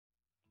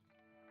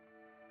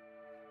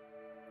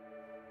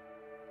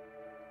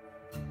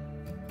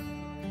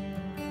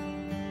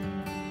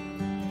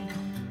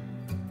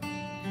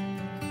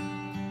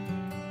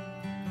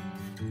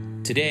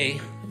Today,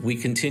 we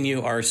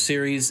continue our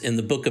series in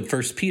the book of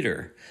 1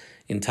 Peter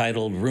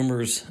entitled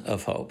Rumors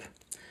of Hope.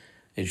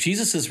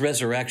 Jesus'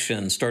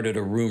 resurrection started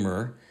a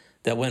rumor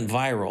that went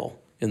viral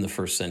in the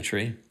first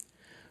century.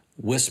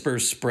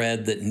 Whispers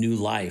spread that new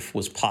life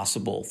was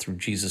possible through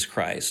Jesus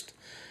Christ,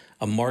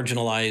 a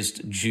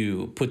marginalized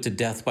Jew put to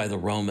death by the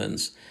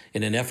Romans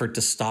in an effort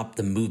to stop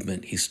the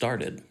movement he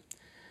started.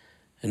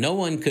 And no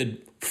one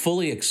could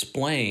fully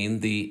explain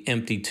the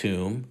empty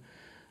tomb,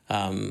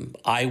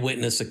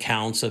 eyewitness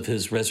accounts of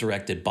his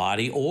resurrected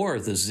body, or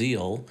the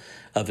zeal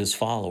of his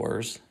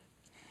followers.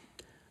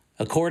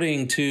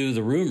 According to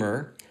the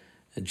rumor,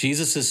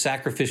 Jesus'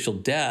 sacrificial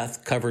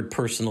death covered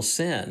personal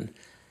sin,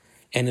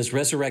 and his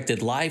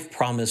resurrected life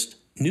promised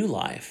new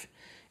life,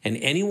 and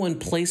anyone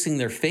placing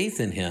their faith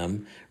in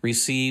him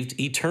received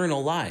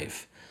eternal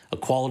life, a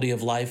quality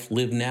of life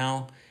lived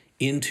now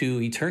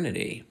into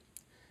eternity.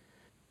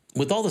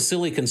 With all the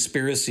silly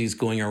conspiracies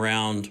going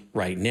around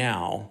right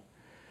now,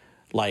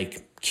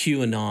 like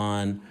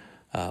QAnon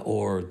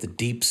or the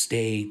deep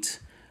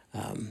state,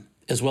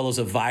 as well as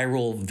a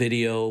viral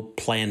video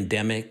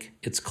plandemic,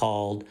 it's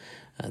called,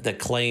 that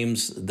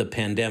claims the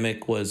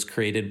pandemic was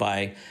created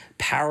by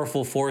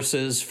powerful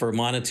forces for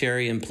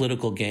monetary and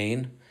political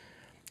gain.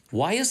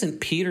 Why isn't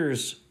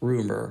Peter's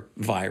rumor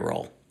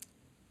viral?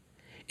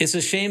 It's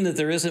a shame that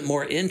there isn't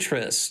more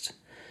interest,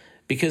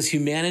 because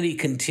humanity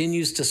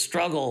continues to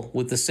struggle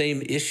with the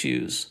same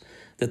issues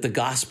that the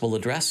gospel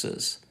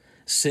addresses: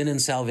 sin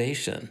and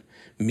salvation,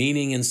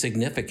 meaning and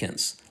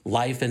significance,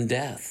 life and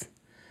death.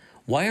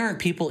 Why aren't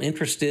people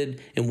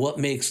interested in what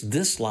makes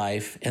this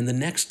life and the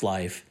next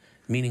life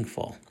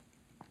meaningful?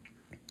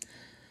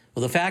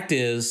 Well, the fact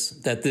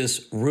is that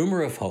this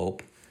rumor of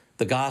hope,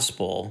 the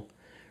gospel,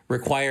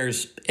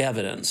 requires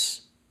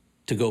evidence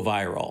to go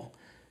viral.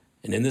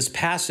 And in this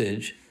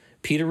passage,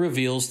 Peter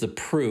reveals the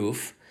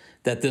proof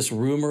that this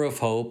rumor of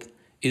hope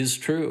is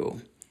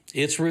true.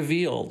 It's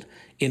revealed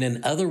in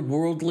an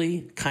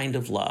otherworldly kind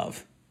of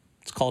love.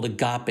 It's called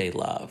agape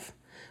love,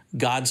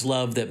 God's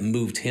love that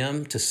moved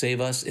him to save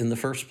us in the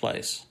first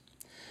place.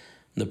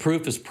 And the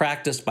proof is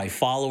practiced by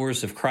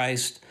followers of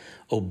Christ,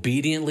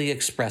 obediently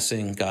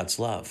expressing God's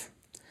love.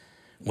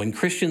 When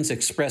Christians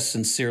express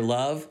sincere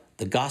love,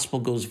 the gospel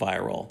goes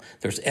viral.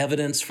 There's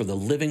evidence for the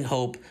living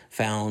hope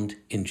found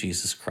in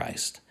Jesus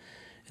Christ.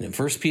 And in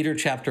 1 Peter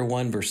chapter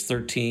 1, verse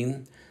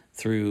 13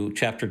 through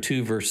chapter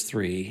 2, verse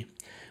 3,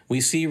 we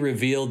see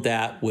revealed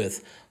that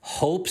with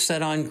hope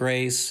set on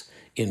grace,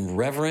 in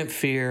reverent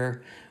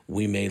fear,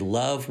 we may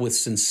love with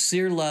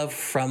sincere love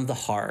from the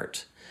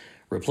heart,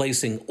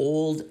 replacing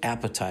old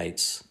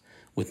appetites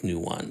with new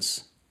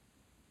ones.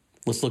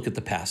 Let's look at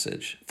the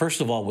passage.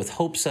 First of all, with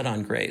hope set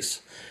on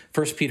grace.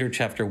 1 Peter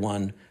chapter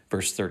 1,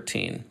 verse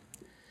 13.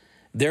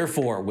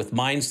 Therefore, with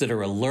minds that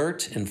are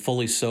alert and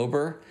fully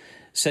sober,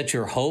 set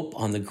your hope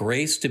on the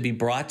grace to be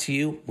brought to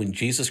you when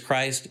Jesus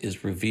Christ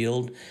is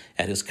revealed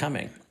at his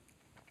coming.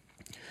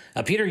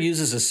 Now, Peter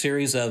uses a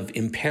series of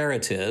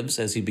imperatives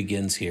as he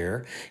begins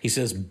here. He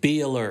says, be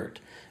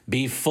alert,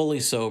 be fully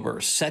sober,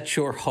 set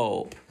your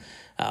hope,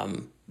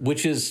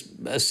 which is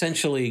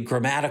essentially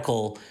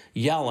grammatical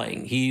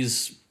yelling.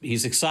 He's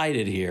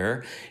excited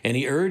here, and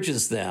he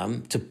urges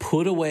them to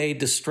put away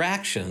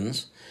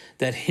distractions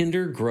that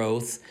hinder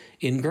growth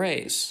in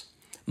grace.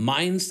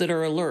 Minds that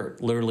are alert,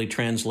 literally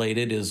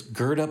translated, is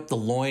gird up the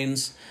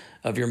loins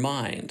of your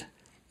mind.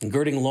 And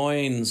girding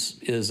loins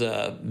is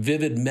a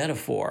vivid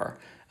metaphor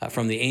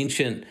from the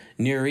ancient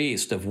Near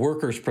East of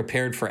workers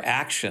prepared for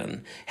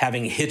action,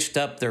 having hitched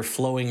up their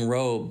flowing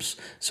robes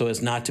so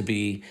as not to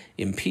be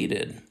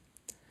impeded.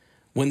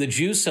 When the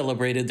Jews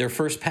celebrated their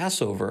first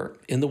Passover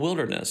in the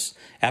wilderness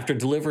after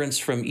deliverance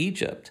from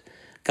Egypt,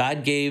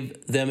 God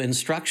gave them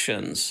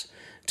instructions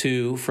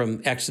to,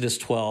 from Exodus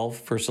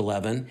 12, verse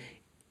 11,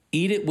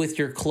 eat it with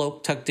your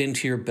cloak tucked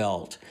into your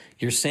belt,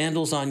 your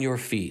sandals on your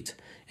feet,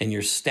 and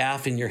your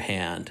staff in your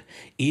hand.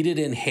 Eat it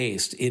in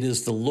haste. It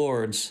is the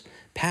Lord's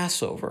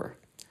Passover.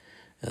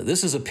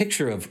 This is a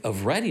picture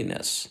of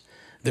readiness.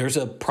 There's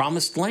a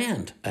promised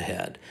land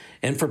ahead.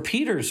 And for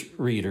Peter's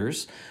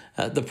readers,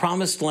 the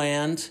promised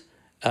land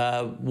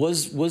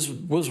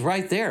was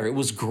right there. It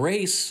was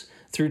grace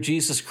through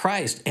Jesus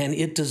Christ, and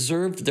it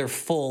deserved their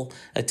full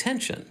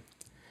attention.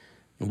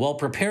 And while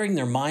preparing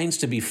their minds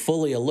to be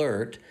fully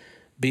alert,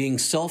 being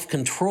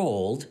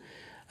self-controlled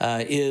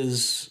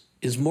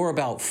is more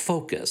about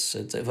focus.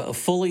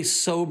 Fully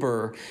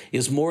sober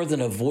is more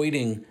than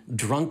avoiding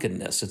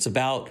drunkenness. It's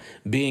about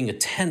being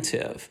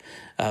attentive,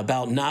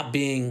 about not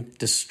being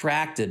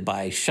distracted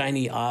by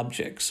shiny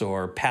objects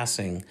or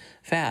passing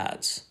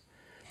fads.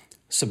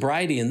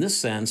 Sobriety in this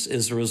sense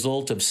is the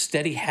result of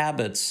steady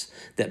habits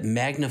that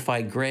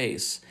magnify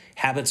grace,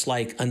 habits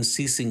like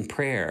unceasing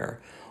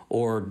prayer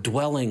or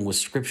dwelling with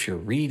Scripture,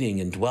 reading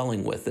and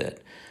dwelling with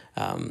it,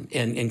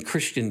 and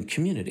Christian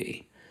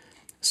community.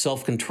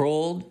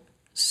 Self-controlled,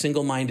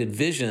 single-minded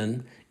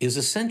vision is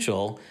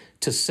essential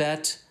to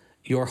set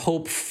your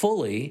hope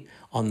fully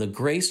on the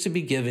grace to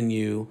be given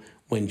you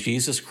when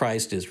Jesus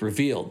Christ is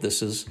revealed.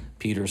 This is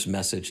Peter's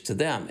message to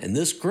them. And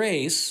this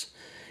grace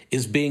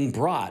is being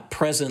brought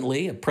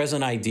presently, a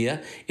present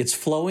idea. It's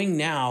flowing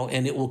now,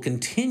 and it will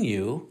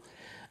continue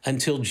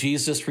until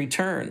Jesus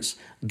returns.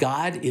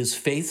 God is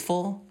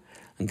faithful,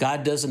 and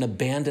God doesn't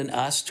abandon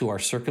us to our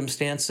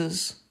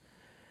circumstances.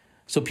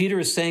 So Peter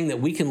is saying that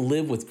we can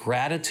live with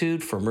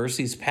gratitude for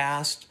mercies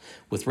past,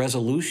 with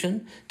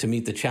resolution to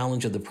meet the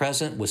challenge of the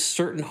present, with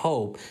certain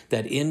hope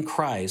that in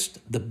Christ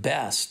the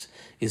best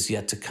is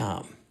yet to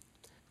come.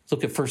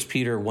 Look at 1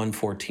 Peter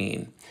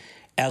 1:14.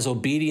 As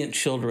obedient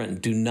children,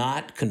 do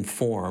not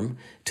conform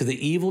to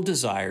the evil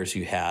desires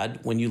you had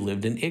when you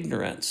lived in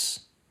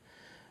ignorance.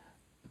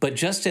 But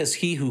just as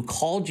he who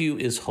called you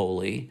is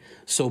holy,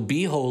 so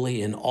be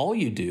holy in all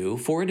you do,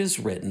 for it is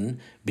written,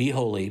 be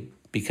holy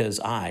because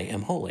I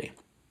am holy.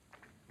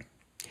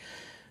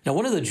 Now,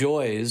 one of the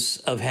joys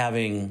of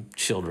having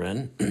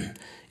children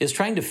is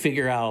trying to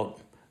figure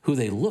out who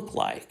they look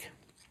like.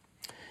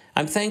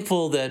 I'm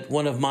thankful that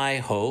one of my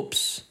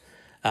hopes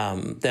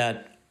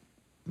that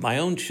my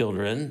own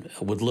children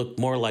would look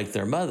more like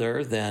their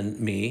mother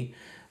than me,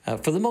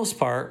 for the most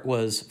part,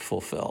 was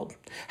fulfilled.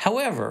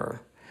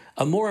 However,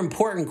 a more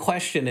important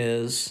question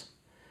is,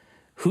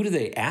 who do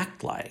they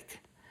act like?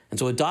 And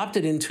so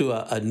adopted into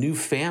a new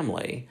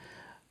family,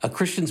 a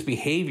Christian's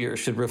behavior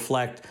should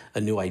reflect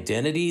a new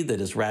identity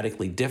that is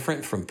radically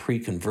different from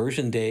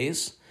pre-conversion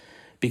days,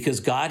 because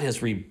God has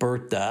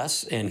rebirthed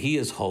us and he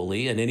is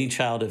holy, and any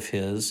child of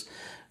his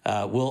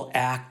will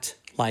act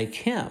like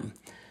him.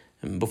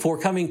 And before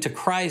coming to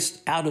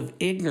Christ out of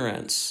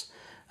ignorance,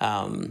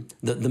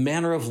 the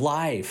manner of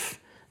life,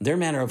 their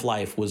manner of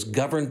life was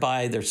governed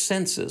by their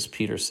senses,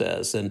 Peter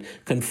says, and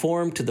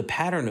conformed to the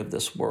pattern of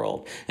this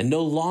world. And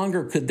no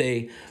longer could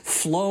they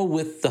flow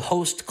with the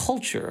host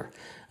culture.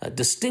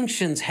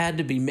 Distinctions had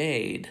to be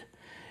made,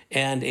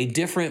 and a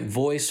different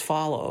voice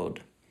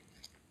followed.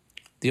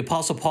 The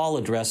Apostle Paul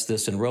addressed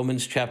this in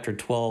Romans chapter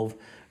 12,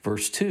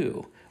 verse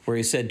 2, where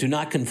he said, do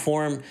not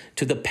conform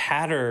to the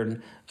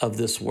pattern of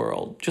this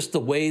world, just the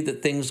way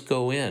that things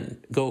go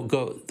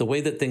the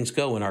way that things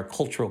go in our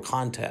cultural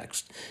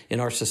context, in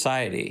our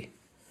society.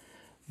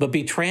 But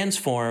be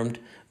transformed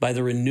by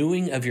the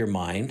renewing of your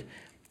mind,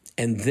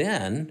 and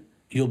then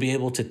you'll be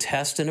able to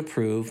test and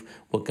approve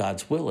what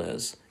God's will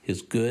is,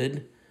 his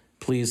good,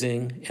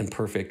 pleasing, and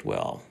perfect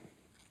will.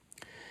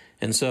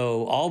 And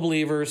so all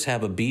believers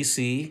have a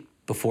BC,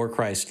 before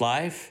Christ's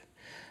life,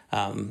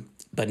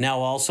 but now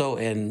also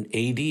an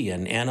AD,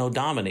 an Anno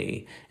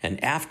Domini,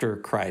 and after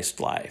Christ's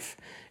life.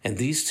 And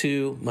these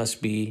two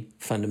must be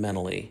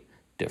fundamentally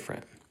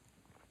different.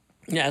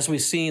 As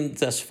we've seen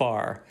thus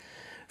far,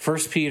 1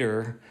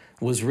 Peter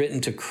was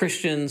written to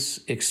Christians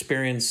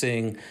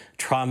experiencing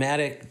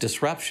traumatic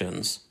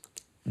disruptions,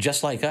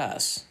 just like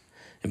us.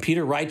 And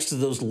Peter writes to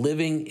those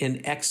living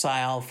in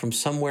exile, from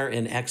somewhere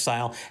in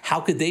exile.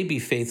 How could they be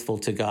faithful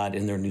to God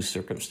in their new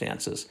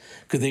circumstances?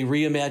 Could they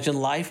reimagine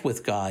life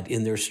with God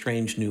in their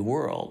strange new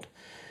world?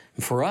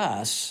 And for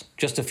us,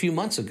 just a few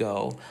months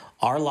ago,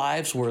 our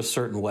lives were a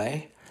certain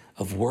way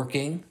of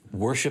working,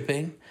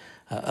 worshiping,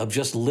 of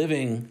just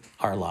living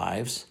our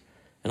lives.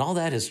 And all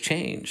that has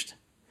changed.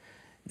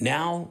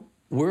 Now,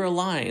 we're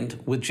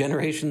aligned with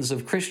generations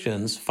of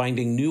Christians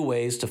finding new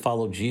ways to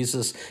follow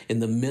Jesus in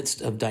the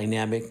midst of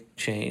dynamic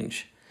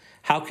change.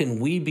 How can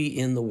we be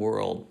in the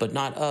world, but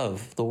not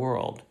of the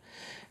world?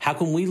 How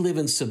can we live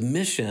in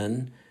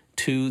submission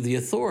to the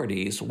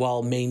authorities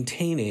while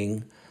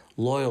maintaining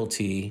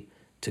loyalty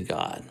to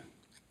God?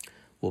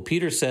 Well,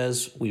 Peter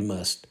says we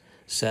must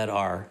set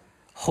our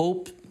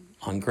hope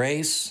on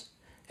grace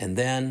and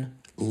then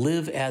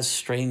live as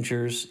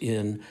strangers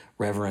in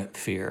reverent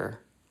fear.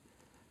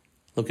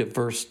 Look at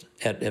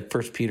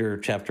 1 Peter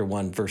chapter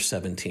 1, verse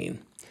 17.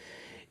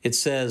 It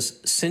says,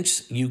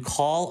 since you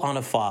call on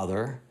a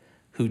Father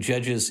who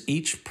judges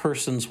each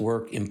person's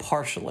work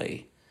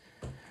impartially,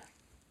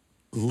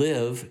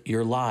 live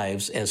your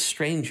lives as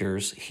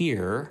strangers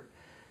here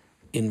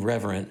in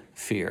reverent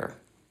fear.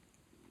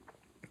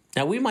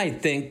 Now, we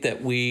might think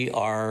that we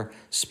are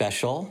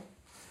special,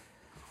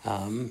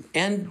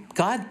 and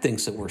God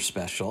thinks that we're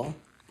special.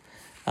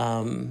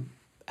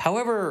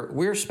 However,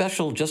 we're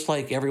special just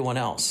like everyone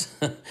else.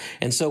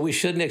 And so we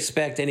shouldn't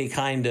expect any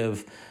kind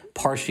of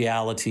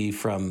partiality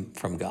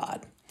from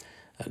God.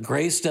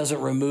 Grace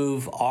doesn't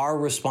remove our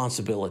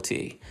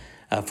responsibility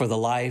for the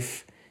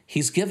life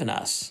he's given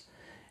us.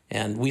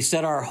 And we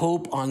set our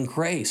hope on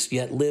grace,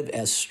 yet live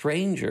as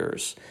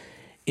strangers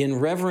in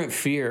reverent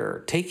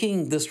fear,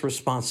 taking this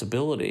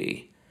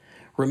responsibility,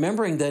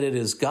 remembering that it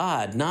is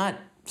God, not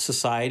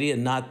society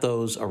and not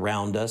those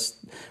around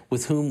us,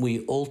 with whom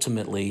we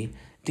ultimately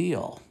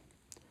deal.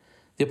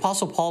 The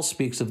Apostle Paul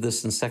speaks of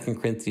this in 2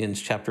 Corinthians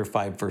chapter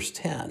 5, verse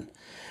 10,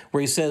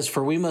 where he says,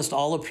 for we must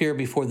all appear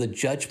before the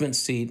judgment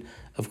seat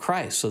of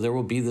Christ. So there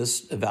will be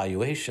this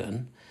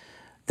evaluation,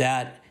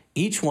 that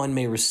each one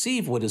may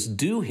receive what is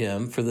due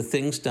him for the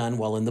things done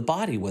while in the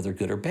body, whether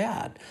good or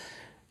bad.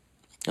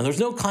 And there's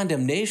no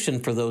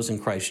condemnation for those in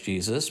Christ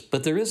Jesus,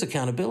 but there is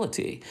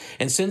accountability.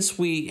 And since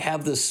we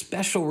have this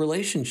special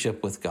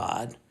relationship with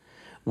God,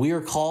 we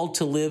are called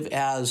to live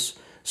as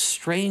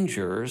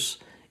strangers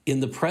in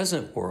the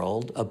present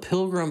world, a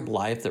pilgrim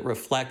life that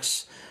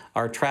reflects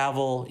our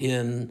travel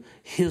in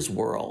his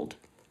world.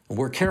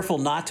 We're careful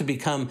not to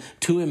become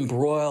too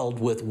embroiled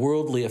with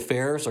worldly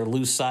affairs or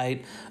lose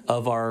sight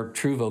of our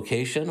true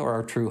vocation or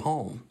our true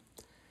home.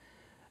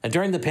 And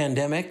during the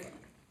pandemic,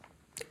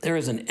 there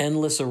is an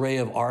endless array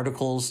of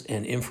articles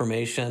and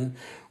information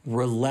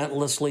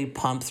relentlessly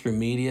pumped through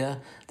media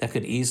that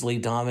could easily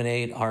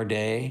dominate our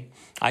day.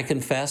 I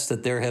confess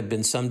that there have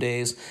been some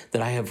days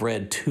that I have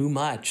read too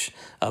much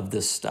of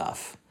this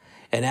stuff,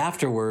 and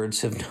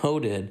afterwards have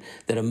noted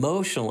that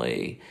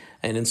emotionally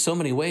and in so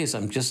many ways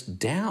I'm just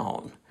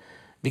down.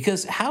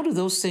 Because how do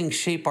those things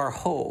shape our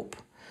hope?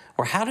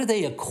 Or how do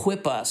they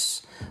equip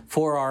us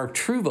for our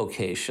true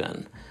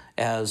vocation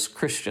as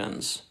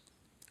Christians?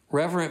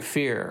 Reverent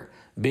fear,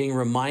 being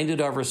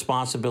reminded of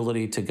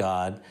responsibility to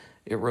God,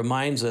 it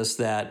reminds us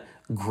that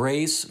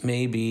grace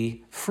may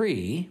be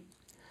free,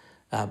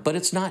 but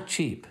it's not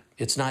cheap.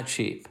 It's not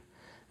cheap.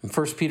 In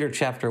 1 Peter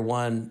chapter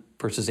 1,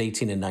 verses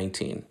 18 and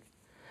 19,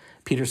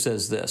 Peter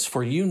says this,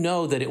 "For you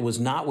know that it was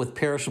not with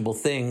perishable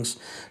things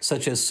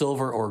such as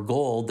silver or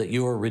gold that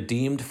you were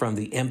redeemed from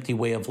the empty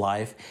way of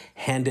life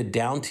handed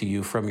down to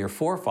you from your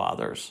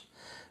forefathers,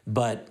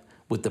 but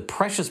with the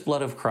precious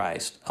blood of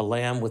Christ, a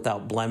lamb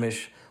without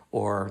blemish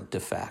or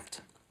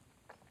defect."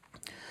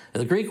 Now,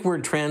 the Greek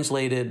word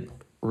translated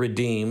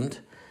redeemed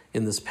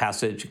in this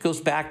passage, it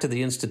goes back to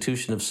the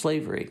institution of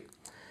slavery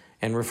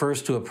and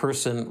refers to a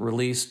person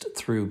released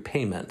through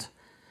payment.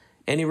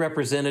 Any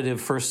representative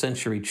first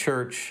century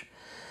church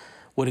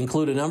would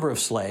include a number of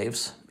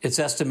slaves. It's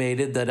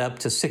estimated that up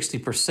to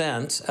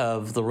 60%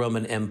 of the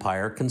Roman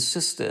Empire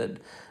consisted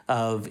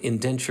of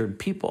indentured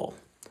people.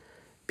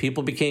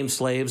 People became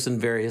slaves in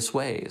various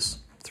ways,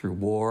 through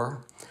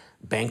war,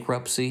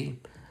 bankruptcy.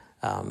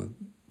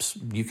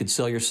 You could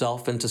sell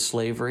yourself into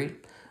slavery,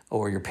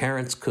 or your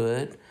parents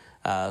could.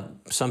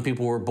 Some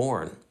people were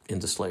born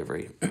into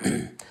slavery.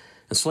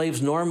 And slaves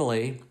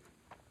normally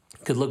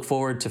could look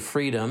forward to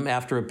freedom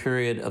after a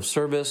period of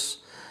service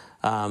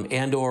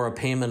and or a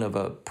payment of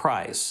a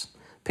price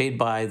paid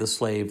by the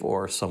slave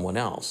or someone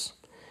else.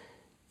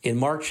 In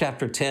Mark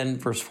chapter 10,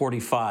 verse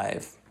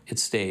 45, it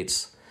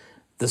states,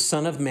 "The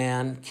Son of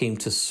Man came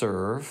to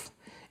serve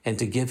and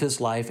to give his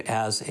life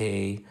as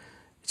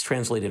it's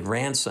translated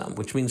ransom,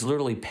 which means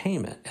literally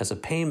payment, as a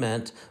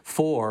payment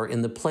for,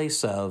 in the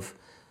place of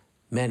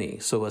many."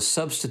 So a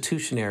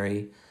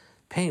substitutionary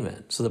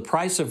payment. So the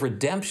price of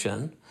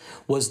redemption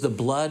was the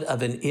blood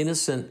of an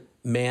innocent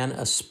man,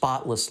 a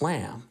spotless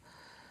lamb.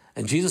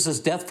 And Jesus'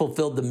 death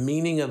fulfilled the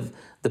meaning of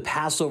the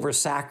Passover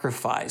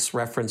sacrifice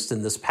referenced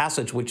in this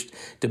passage, which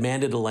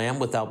demanded a lamb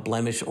without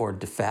blemish or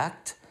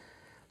defect.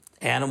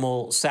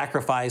 Animal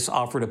sacrifice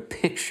offered a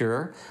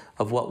picture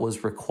of what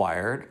was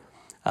required.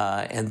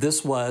 And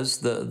this was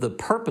the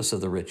purpose of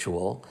the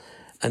ritual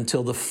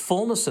until the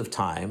fullness of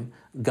time,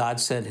 God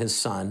sent his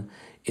Son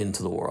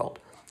into the world.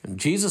 And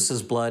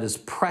Jesus' blood is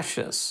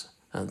precious.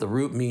 The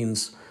root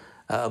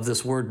of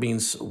this word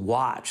means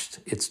watched.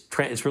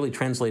 It's really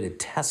translated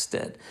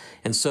tested.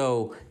 And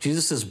so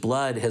Jesus'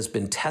 blood has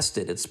been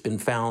tested. It's been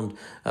found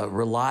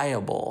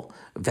reliable,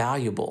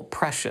 valuable,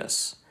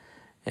 precious.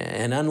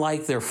 And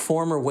unlike their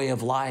former way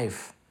of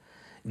life,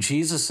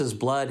 Jesus'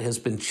 blood has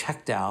been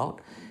checked out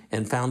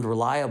and found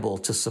reliable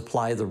to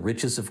supply the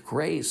riches of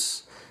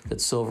grace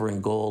that silver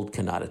and gold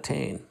cannot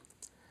attain.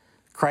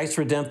 Christ's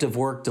redemptive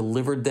work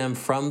delivered them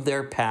from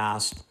their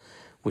past,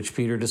 which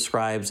Peter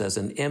describes as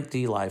an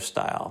empty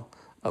lifestyle,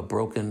 a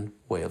broken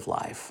way of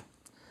life.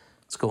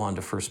 Let's go on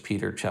to 1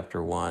 Peter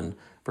chapter 1,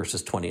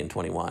 verses 20 and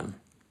 21.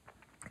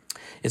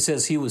 It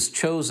says, "He was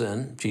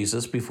chosen,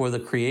 Jesus, before the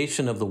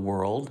creation of the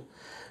world,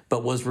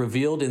 but was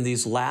revealed in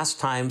these last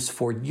times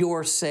for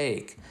your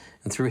sake.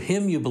 And through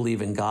him you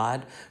believe in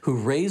God, who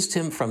raised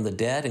him from the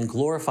dead and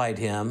glorified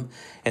him.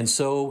 And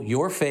so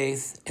your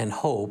faith and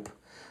hope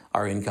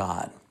are in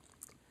God."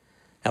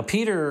 Now,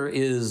 Peter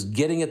is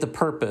getting at the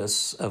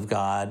purpose of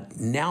God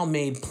now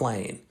made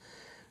plain.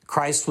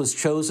 Christ was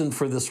chosen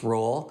for this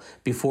role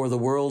before the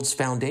world's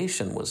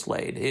foundation was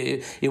laid.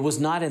 It was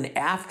not an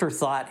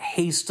afterthought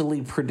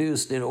hastily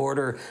produced in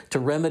order to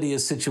remedy a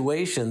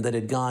situation that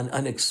had gone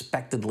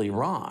unexpectedly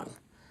wrong.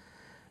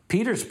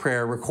 Peter's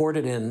prayer,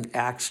 recorded in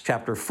Acts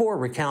chapter 4,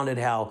 recounted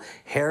how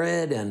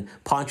Herod and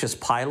Pontius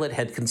Pilate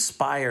had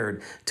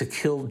conspired to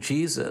kill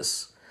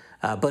Jesus.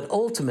 But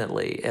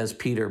ultimately, as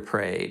Peter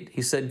prayed,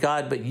 he said,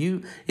 "God, but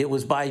it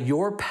was by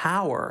your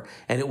power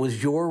and it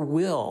was your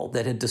will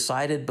that had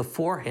decided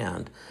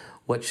beforehand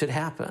what should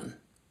happen."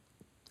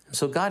 And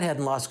so God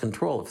hadn't lost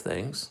control of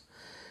things.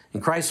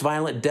 And Christ's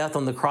violent death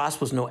on the cross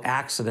was no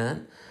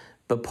accident,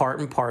 but part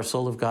and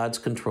parcel of God's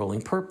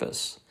controlling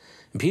purpose.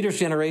 And Peter's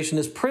generation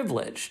is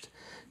privileged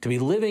to be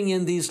living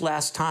in these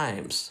last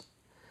times,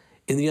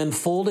 in the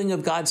unfolding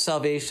of God's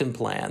salvation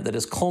plan that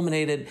has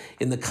culminated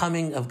in the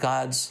coming of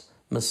God's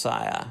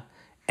Messiah,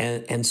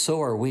 and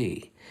so are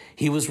we.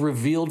 He was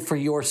revealed for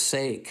your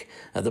sake.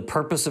 The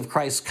purpose of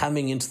Christ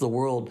coming into the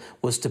world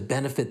was to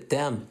benefit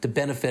them, to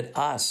benefit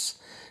us,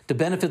 to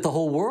benefit the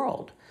whole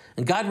world.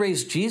 And God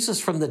raised Jesus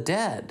from the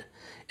dead.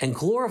 and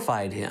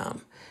glorified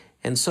him.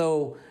 And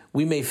so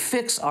we may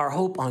fix our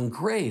hope on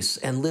grace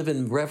and live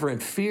in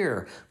reverent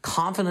fear,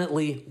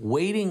 confidently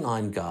waiting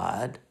on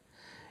God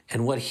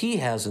and what he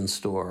has in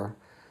store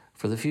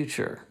for the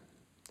future.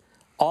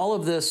 All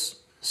of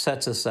this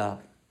sets us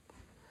up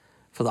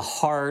for the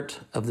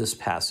heart of this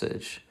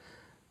passage,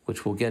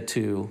 which we'll get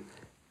to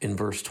in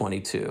verse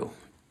 22.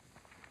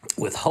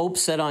 With hope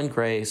set on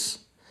grace,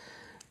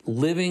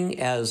 living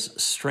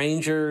as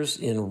strangers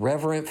in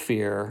reverent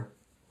fear,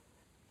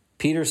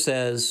 Peter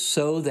says,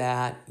 so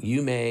that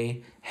you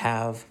may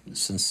have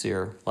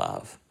sincere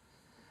love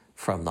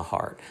from the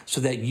heart, so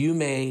that you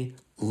may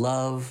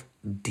love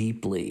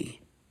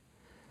deeply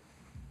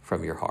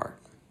from your heart.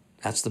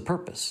 That's the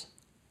purpose.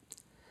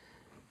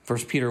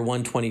 1 Peter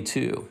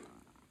 1:22.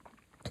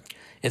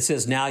 It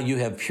says, now you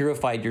have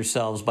purified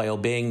yourselves by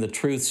obeying the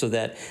truth so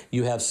that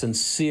you have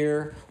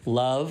sincere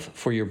love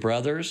for your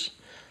brothers.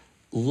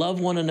 Love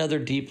one another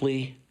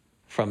deeply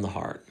from the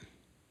heart.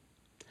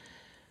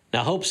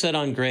 Now, hope set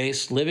on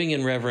grace, living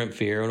in reverent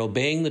fear, and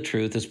obeying the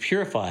truth has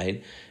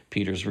purified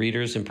Peter's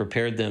readers and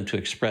prepared them to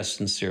express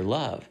sincere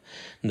love.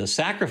 And the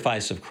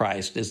sacrifice of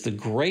Christ is the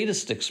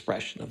greatest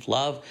expression of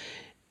love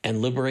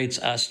and liberates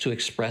us to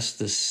express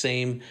the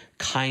same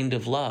kind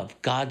of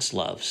love, God's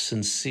love,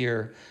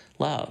 sincere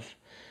love.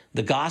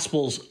 The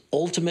gospel's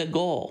ultimate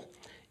goal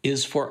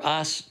is for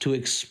us to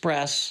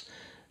express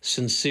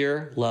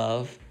sincere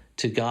love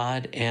to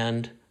God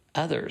and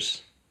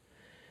others.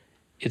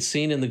 It's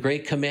seen in the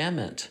great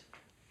commandment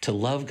to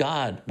love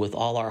God with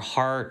all our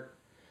heart,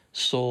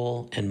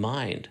 soul, and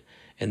mind,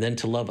 and then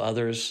to love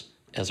others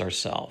as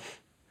ourselves.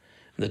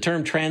 The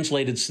term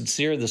translated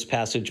sincere in this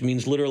passage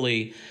means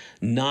literally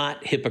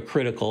not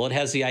hypocritical. It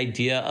has the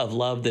idea of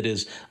love that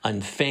is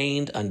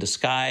unfeigned,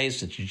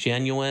 undisguised, it's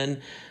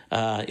genuine.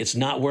 It's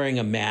not wearing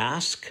a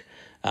mask.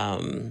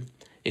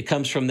 It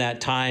comes from that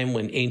time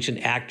when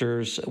ancient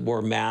actors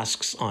wore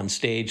masks on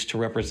stage to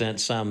represent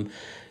some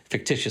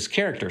fictitious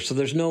character. So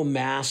there's no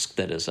mask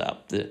that is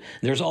up.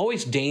 There's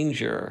always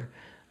danger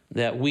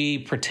that we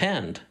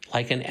pretend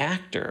like an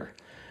actor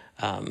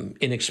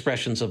in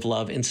expressions of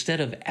love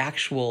instead of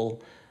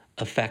actual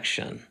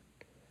affection.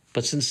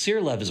 But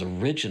sincere love is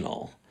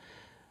original.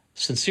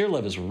 Sincere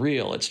love is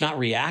real. It's not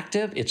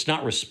reactive. It's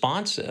not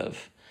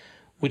responsive,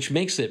 which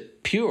makes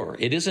it pure.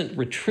 It isn't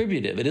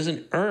retributive. It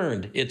isn't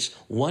earned. It's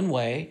one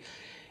way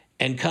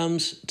and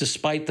comes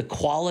despite the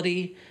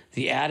quality,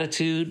 the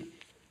attitude,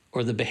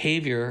 or the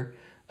behavior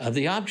of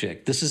the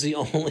object. This is the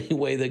only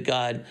way that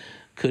God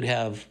could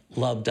have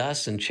loved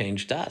us and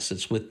changed us.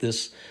 It's with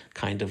this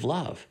kind of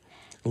love.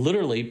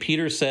 Literally,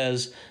 Peter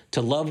says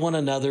to love one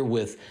another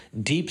with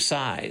deep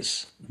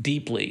sighs,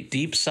 deeply.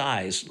 Deep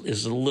sighs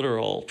is the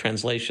literal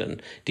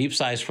translation, deep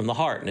sighs from the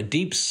heart. And a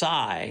deep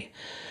sigh,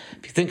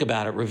 if you think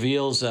about it,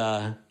 reveals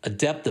a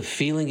depth of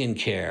feeling and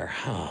care.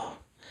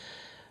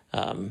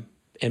 And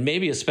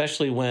maybe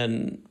especially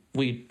when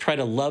we try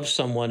to love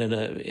someone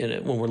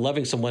when we're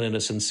loving someone in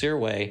a sincere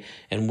way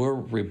and we're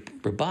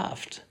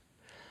rebuffed.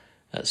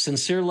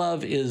 Sincere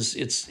love it's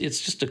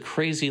just a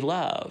crazy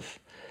love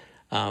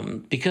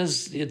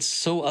because it's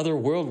so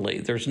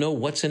otherworldly. There's no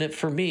what's in it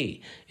for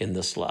me in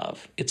this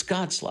love. It's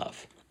God's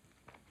love.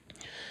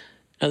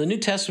 Now, the New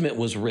Testament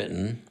was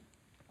written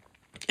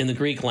in the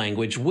Greek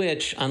language,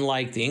 which,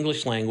 unlike the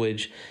English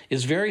language,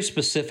 is very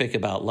specific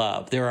about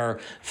love. There are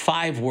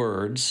 5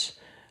 words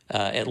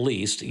at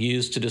least,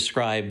 used to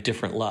describe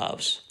different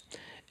loves.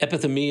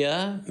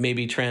 Epithumia may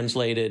be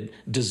translated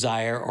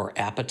desire or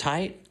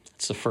appetite.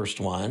 It's the first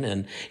one,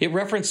 and it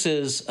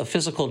references a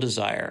physical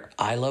desire.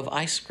 I love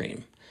ice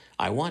cream.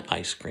 I want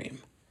ice cream.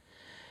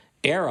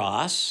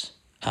 Eros,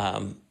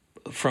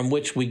 from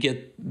which we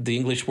get the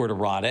English word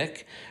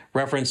erotic,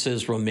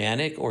 references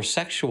romantic or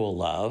sexual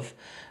love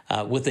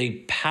with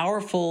a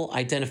powerful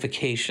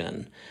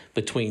identification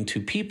between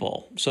two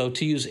people. So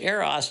to use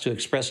eros to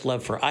express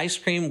love for ice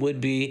cream would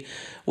be,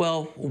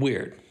 well,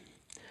 weird.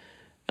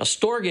 Now,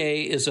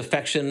 storge is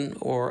affection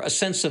or a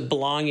sense of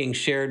belonging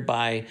shared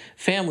by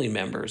family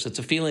members. It's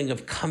a feeling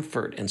of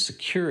comfort and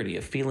security,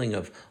 a feeling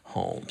of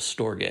home,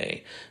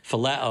 storge.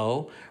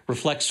 Phileo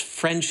reflects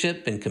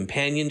friendship and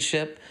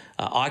companionship,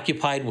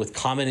 occupied with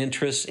common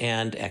interests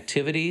and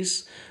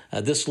activities.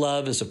 This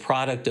love is a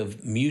product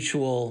of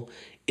mutual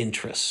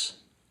interests.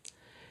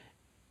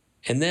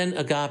 And then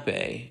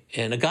agape,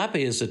 and agape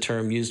is a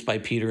term used by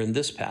Peter in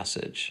this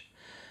passage.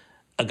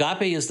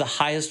 Agape is the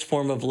highest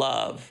form of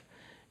love,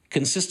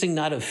 consisting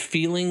not of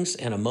feelings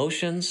and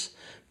emotions,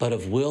 but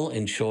of will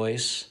and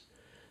choice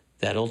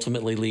that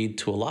ultimately lead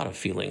to a lot of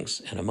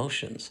feelings and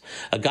emotions.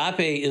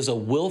 Agape is a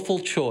willful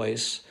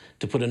choice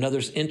to put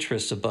another's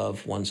interests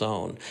above one's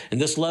own. And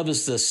this love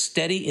is the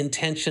steady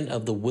intention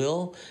of the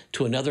will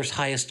to another's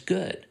highest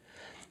good.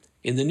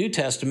 In the New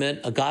Testament,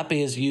 agape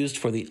is used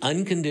for the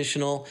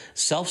unconditional,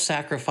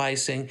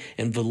 self-sacrificing,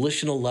 and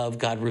volitional love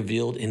God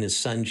revealed in his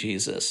son,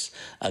 Jesus.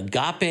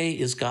 Agape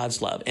is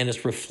God's love, and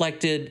it's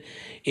reflected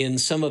in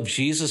some of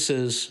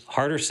Jesus's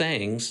harder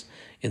sayings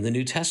in the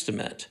New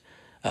Testament.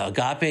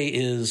 Agape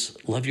is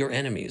love your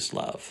enemies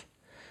love.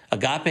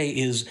 Agape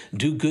is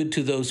do good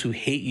to those who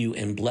hate you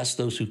and bless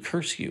those who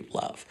curse you,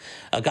 love.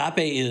 Agape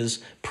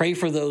is pray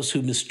for those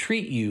who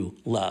mistreat you,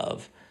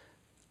 love.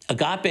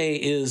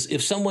 Agape is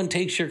if someone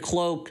takes your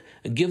cloak,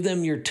 give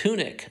them your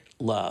tunic,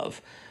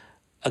 love.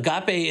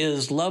 Agape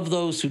is love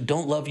those who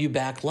don't love you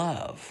back,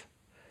 love.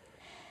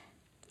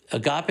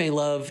 Agape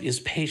love is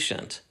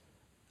patient.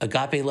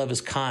 Agape love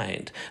is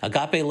kind.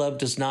 Agape love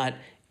does not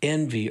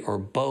envy or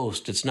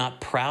boast. It's not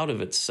proud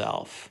of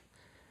itself.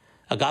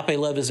 Agape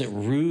love isn't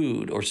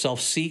rude or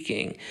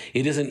self-seeking.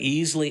 It isn't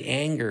easily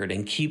angered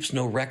and keeps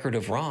no record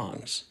of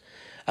wrongs.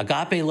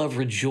 Agape love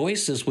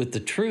rejoices with the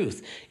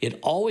truth. It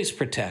always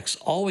protects,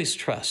 always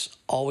trusts,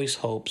 always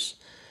hopes,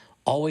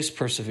 always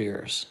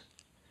perseveres.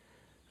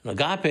 And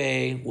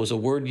agape was a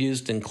word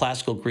used in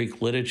classical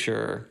Greek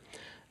literature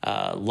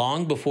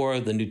long before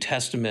the New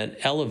Testament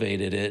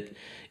elevated it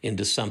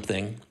into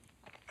something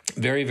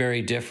very,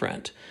 very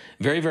different.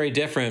 Very, very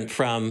different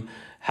from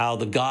how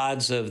the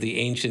gods of the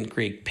ancient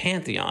Greek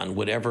pantheon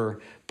would ever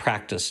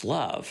practice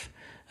love.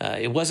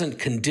 It wasn't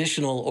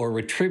conditional or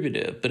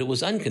retributive, but it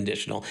was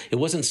unconditional. It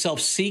wasn't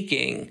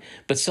self-seeking,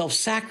 but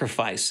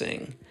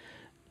self-sacrificing.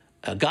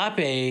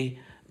 Agape,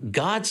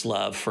 God's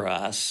love for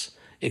us,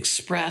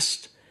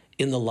 expressed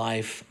in the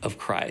life of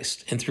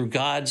Christ. And through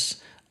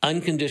God's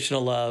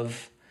unconditional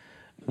love,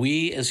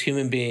 we as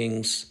human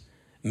beings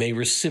may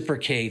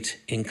reciprocate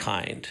in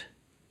kind.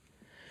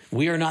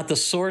 We are not the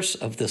source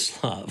of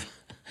this love.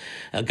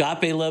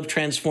 Agape love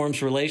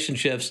transforms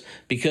relationships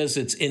because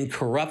it's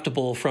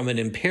incorruptible from an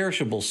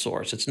imperishable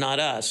source. It's not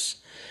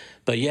us.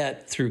 But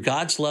yet, through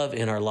God's love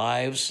in our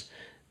lives,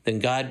 then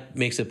God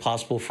makes it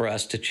possible for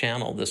us to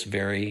channel this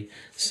very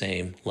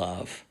same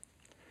love.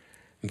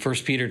 In 1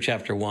 Peter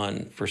chapter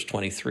 1, verse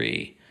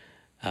 23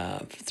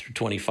 through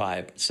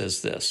 25, it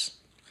says this.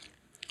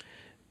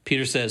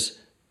 Peter says,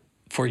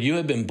 "For you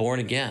have been born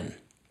again,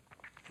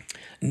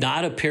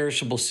 not of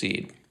perishable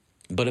seed,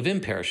 but of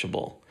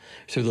imperishable,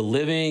 through the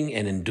living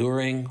and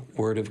enduring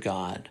word of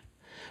God.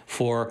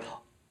 For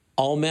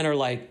all men are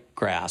like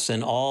grass,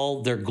 and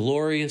all their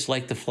glory is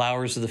like the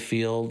flowers of the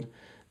field.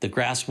 The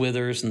grass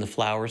withers and the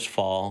flowers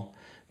fall,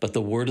 but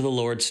the word of the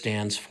Lord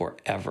stands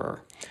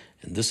forever.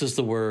 And this is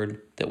the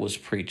word that was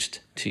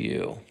preached to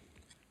you."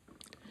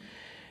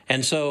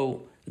 And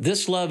so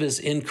this love is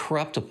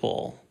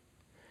incorruptible.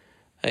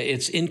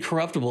 It's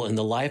incorruptible in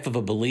the life of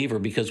a believer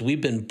because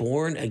we've been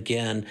born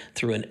again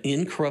through an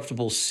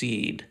incorruptible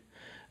seed.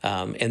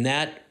 And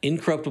that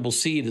incorruptible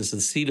seed is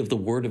the seed of the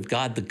word of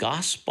God, the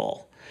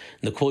gospel.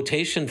 And the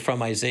quotation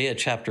from Isaiah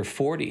chapter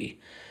 40,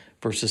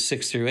 verses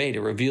 6 through 8,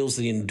 it reveals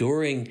the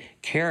enduring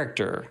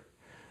character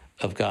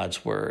of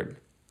God's word.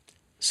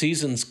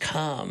 Seasons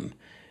come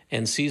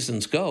and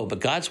seasons go, but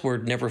God's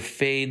word never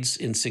fades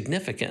in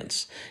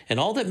significance. And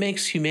all that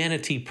makes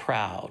humanity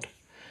proud,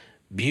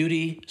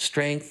 beauty,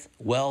 strength,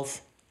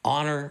 wealth,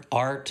 honor,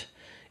 art,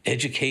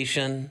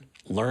 education,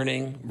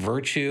 learning,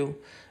 virtue,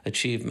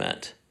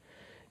 achievement,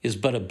 is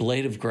but a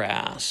blade of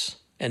grass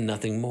and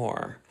nothing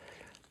more.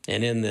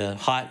 And in the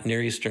hot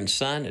Near Eastern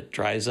sun, it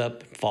dries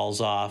up and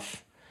falls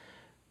off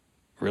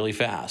really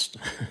fast.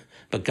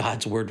 But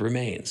God's word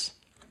remains.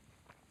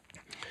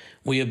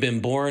 We have been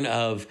born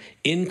of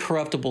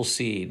incorruptible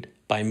seed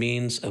by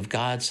means of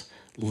God's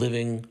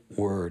living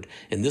word.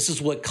 And this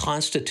is what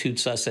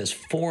constitutes us as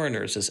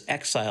foreigners, as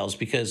exiles,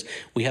 because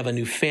we have a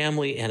new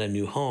family and a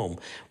new home.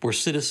 We're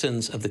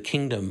citizens of the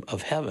kingdom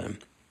of heaven.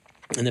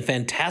 And the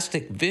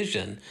fantastic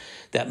vision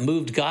that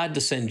moved God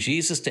to send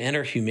Jesus to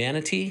enter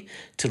humanity,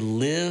 to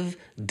live,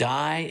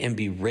 die, and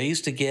be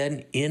raised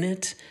again in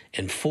it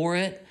and for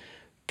it,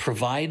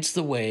 provides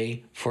the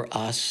way for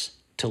us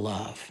to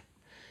love.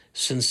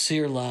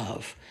 Sincere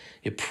love.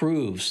 It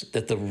proves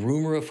that the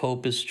rumor of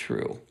hope is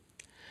true.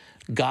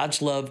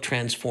 God's love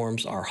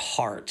transforms our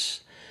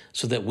hearts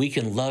so that we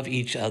can love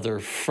each other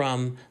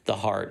from the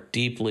heart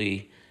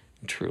deeply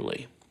and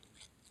truly.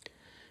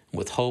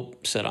 With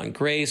hope set on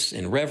grace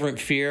and reverent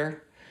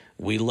fear,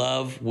 we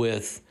love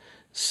with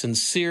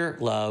sincere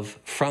love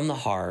from the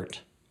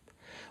heart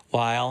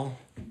while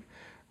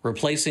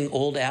replacing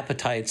old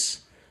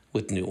appetites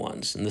with new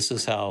ones. And this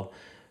is how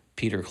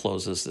Peter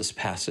closes this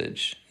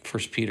passage,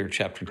 1 Peter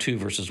chapter 2,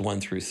 verses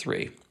 1 through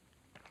 3.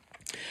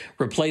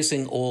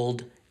 Replacing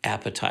old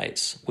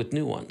appetites with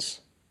new ones.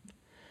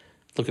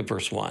 Look at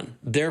verse 1.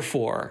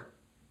 "Therefore,"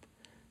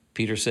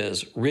 Peter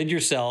says, "rid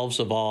yourselves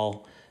of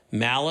all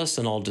malice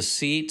and all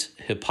deceit,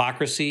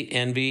 hypocrisy,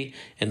 envy,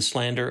 and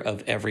slander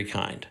of every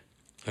kind."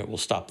 All right, we'll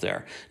stop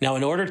there. Now,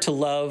 in order to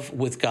love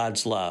with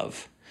God's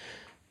love,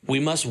 we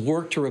must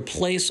work to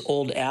replace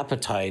old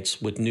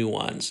appetites with new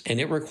ones,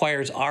 and it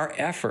requires our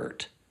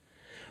effort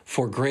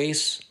for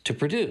grace to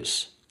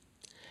produce.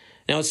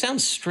 Now, it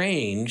sounds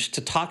strange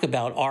to talk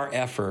about our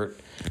effort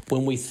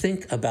when we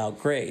think about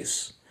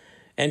grace.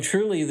 And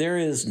truly, there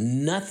is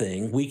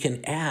nothing we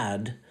can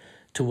add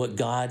to what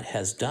God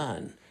has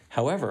done.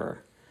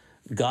 However,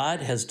 God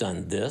has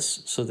done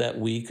this so that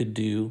we could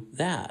do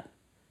that.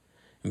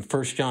 In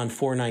 1 John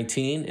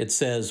 4:19, it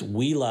says,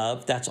 we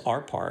love, that's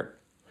our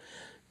part,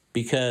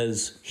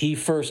 because he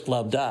first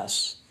loved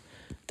us.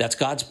 That's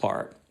God's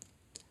part.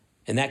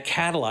 And that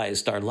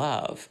catalyzed our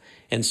love.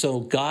 And so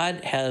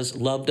God has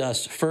loved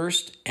us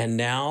first, and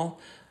now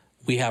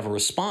we have a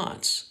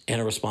response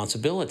and a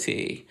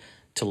responsibility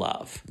to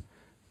love.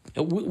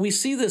 We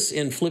see this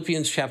in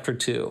Philippians chapter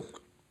 2.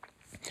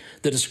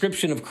 The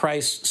description of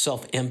Christ's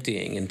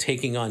self-emptying and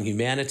taking on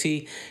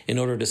humanity in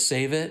order to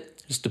save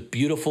it. Just a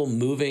beautiful,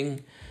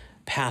 moving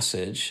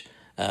passage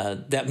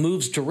that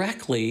moves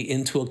directly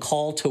into a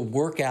call to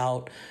work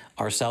out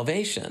our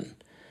salvation.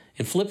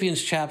 In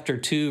Philippians chapter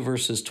 2,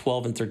 verses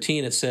 12 and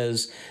 13, it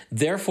says,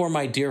 "Therefore,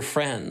 my dear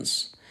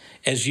friends,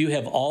 as you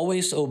have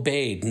always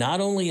obeyed,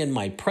 not only in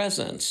my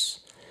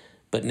presence,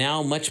 but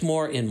now much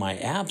more in my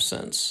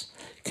absence,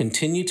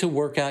 continue to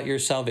work out your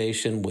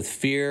salvation with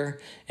fear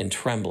and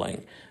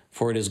trembling.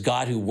 For it is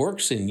God who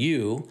works in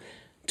you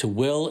to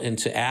will and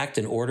to act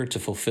in order to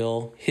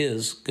fulfill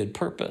his good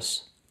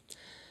purpose."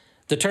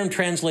 The term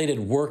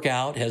translated work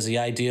out has the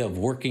idea of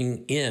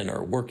working in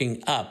or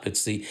working up.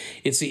 It's the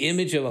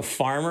image of a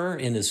farmer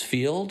in his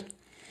field,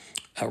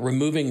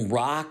 removing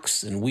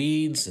rocks and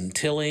weeds and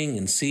tilling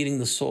and seeding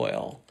the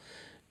soil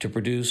to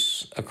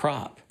produce a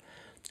crop.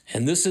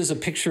 And this is a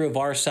picture of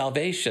our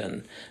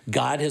salvation.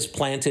 God has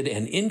planted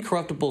an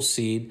incorruptible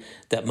seed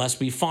that must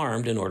be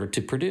farmed in order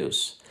to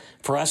produce.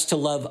 For us to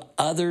love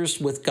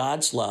others with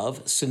God's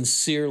love,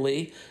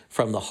 sincerely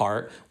from the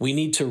heart, we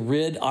need to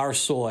rid our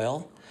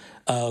soil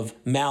of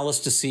malice,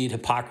 deceit,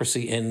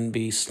 hypocrisy,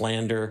 envy,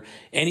 slander,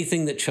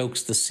 anything that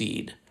chokes the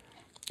seed.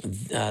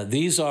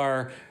 These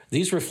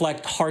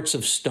reflect hearts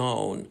of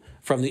stone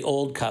from the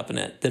old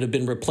covenant that have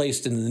been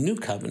replaced in the new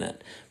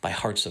covenant by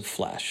hearts of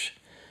flesh.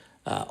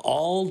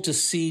 All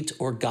deceit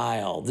or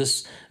guile.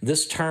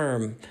 This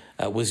term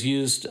was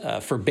used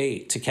for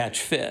bait to catch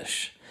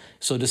fish.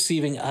 So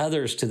deceiving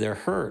others to their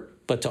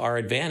hurt, but to our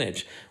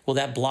advantage. Well,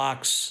 that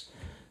blocks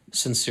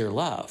sincere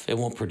love. It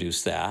won't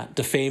produce that.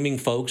 Defaming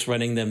folks,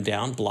 running them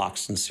down, blocks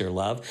sincere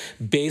love.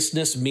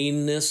 Baseness,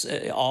 meanness,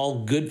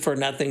 all good for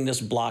nothingness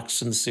blocks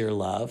sincere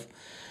love.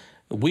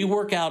 We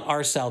work out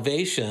our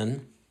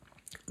salvation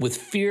with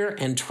fear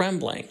and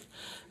trembling.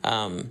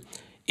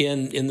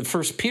 In the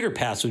First Peter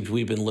passage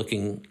we've been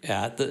looking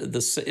at,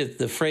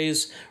 the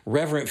phrase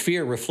reverent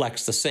fear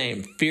reflects the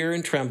same. Fear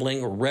and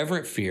trembling,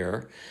 reverent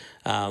fear.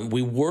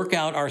 We work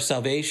out our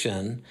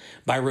salvation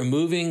by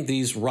removing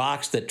these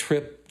rocks that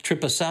trip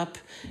us up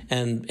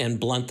and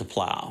blunt the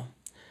plow.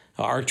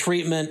 Our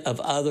treatment of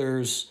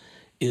others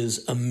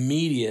is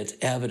immediate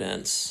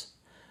evidence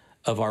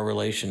of our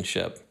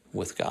relationship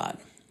with God.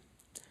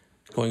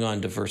 Going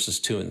on to verses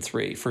 2 and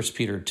 3, 1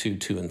 Peter 2,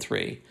 2 and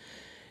 3.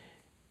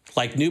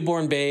 Like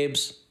newborn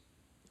babes,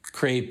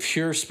 crave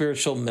pure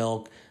spiritual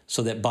milk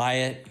so that by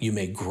it you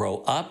may grow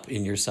up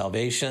in your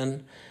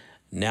salvation,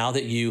 now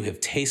that you have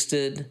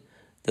tasted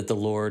that the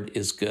Lord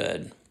is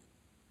good.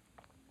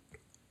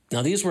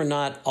 Now, these were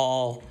not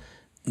all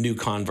new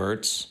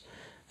converts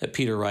that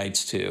Peter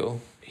writes to.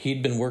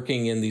 He'd been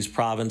working in these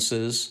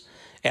provinces,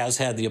 as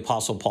had the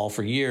Apostle Paul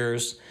for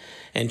years,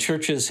 and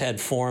churches had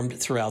formed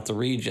throughout the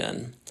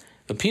region.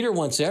 But Peter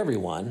wants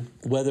everyone,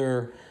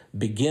 whether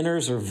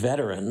beginners or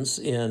veterans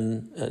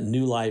in a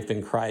new life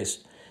in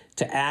Christ,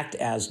 to act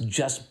as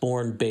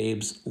just-born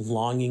babes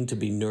longing to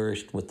be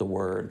nourished with the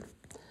Word.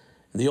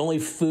 The only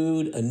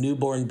food a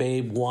newborn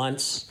babe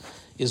wants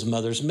is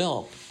mother's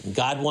milk.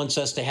 God wants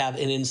us to have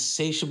an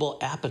insatiable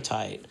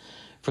appetite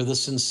for the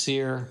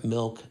sincere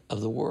milk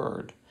of the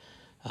Word.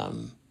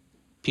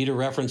 Peter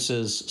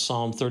references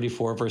Psalm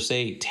 34, verse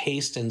 8,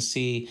 taste and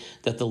see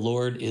that the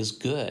Lord is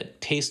good.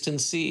 Taste and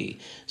see,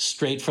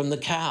 straight from the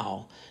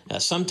cow.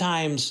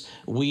 Sometimes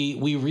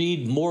we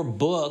read more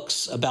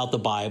books about the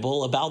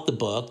Bible, about the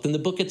book, than the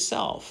book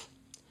itself.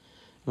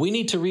 We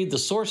need to read the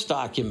source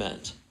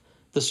document,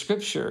 the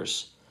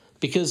Scriptures,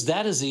 because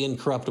that is the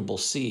incorruptible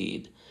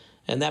seed.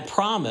 And that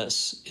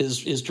promise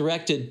is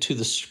directed to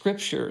the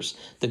Scriptures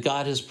that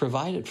God has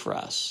provided for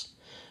us.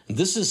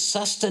 This is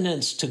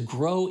sustenance to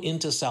grow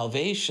into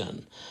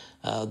salvation.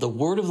 The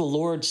word of the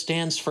Lord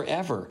stands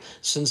forever.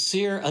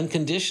 Sincere,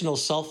 unconditional,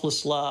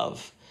 selfless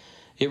love.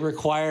 It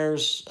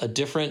requires a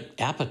different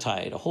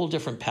appetite, a whole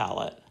different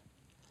palate.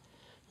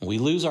 We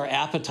lose our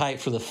appetite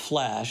for the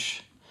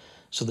flesh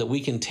so that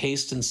we can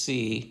taste and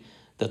see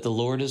that the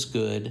Lord is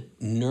good,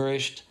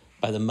 nourished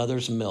by the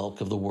mother's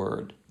milk of the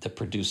Word that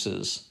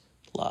produces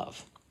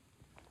love.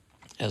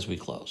 As we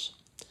close.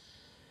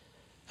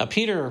 Now,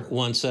 Peter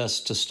wants us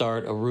to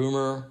start a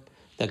rumor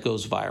that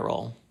goes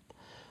viral,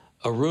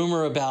 a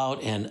rumor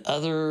about an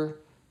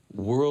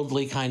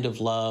otherworldly kind of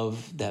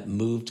love that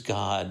moved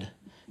God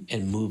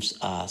and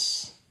moves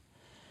us.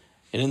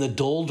 And in the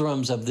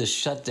doldrums of this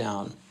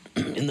shutdown,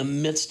 in the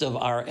midst of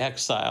our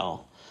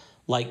exile,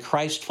 like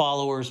Christ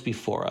followers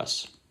before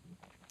us,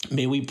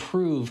 may we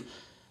prove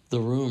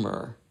the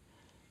rumor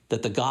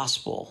that the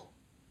gospel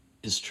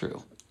is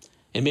true.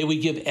 And may we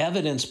give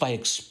evidence by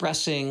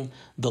expressing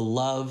the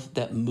love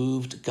that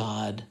moved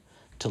God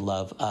to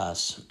love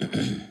us.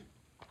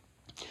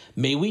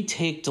 May we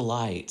take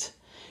delight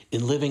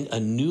in living a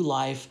new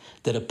life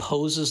that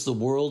opposes the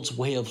world's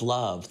way of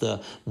love,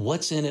 the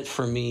what's in it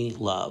for me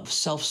love,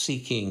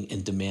 self-seeking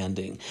and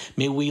demanding.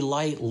 May we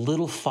light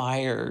little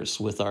fires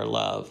with our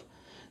love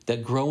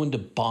that grow into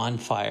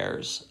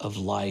bonfires of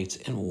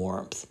light and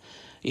warmth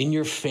in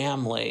your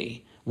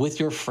family, with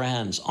your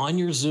friends, on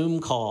your Zoom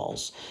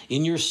calls,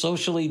 in your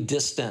socially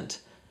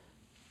distant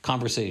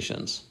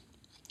conversations.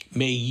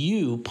 May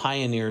you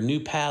pioneer new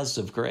paths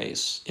of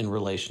grace in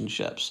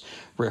relationships,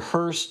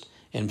 rehearsed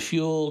and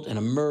fueled and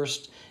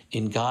immersed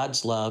in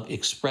God's love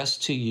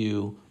expressed to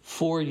you,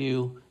 for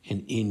you,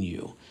 and in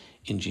you,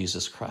 in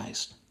Jesus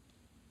Christ.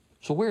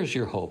 So where's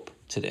your hope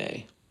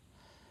today?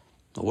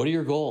 What are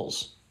your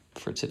goals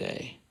for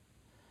today?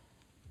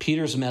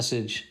 Peter's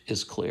message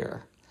is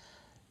clear.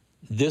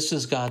 This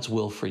is God's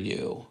will for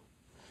you,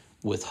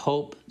 with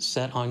hope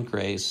set on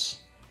grace,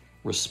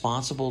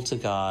 responsible to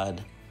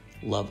God,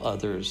 love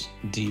others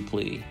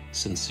deeply,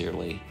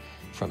 sincerely,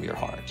 from your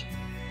heart.